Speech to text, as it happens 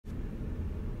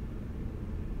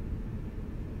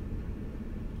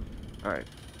Alright.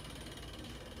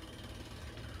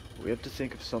 We have to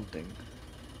think of something.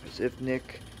 Because if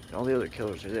Nick and all the other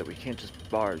killers are there, we can't just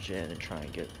barge in and try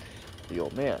and get the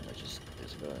old man. That just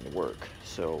isn't going to work.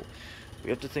 So we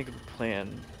have to think of a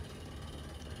plan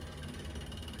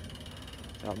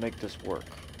that'll make this work.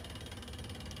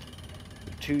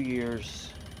 2 years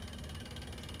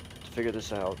to figure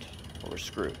this out, or we're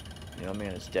screwed. The old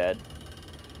man is dead.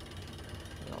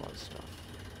 And all that stuff.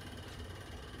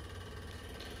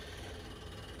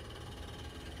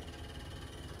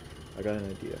 I got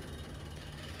an idea.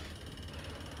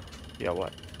 Yeah,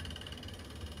 what?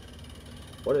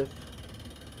 What if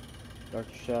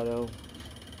Dr. Shadow,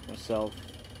 myself,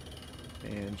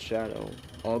 and Shadow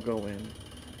all go in,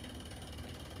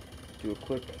 do a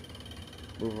quick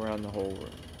move around the whole room.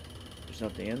 If there's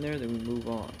nothing in there, then we move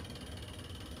on.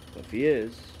 But if he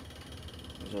is,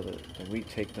 then we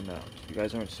take them out. You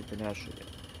guys aren't supernatural yet.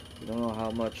 We don't know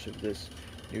how much of this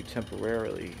new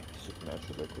temporarily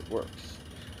supernatural liquid works.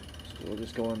 So we'll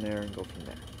just go in there and go from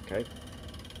there, okay?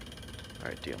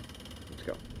 Alright, deal. Let's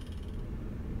go.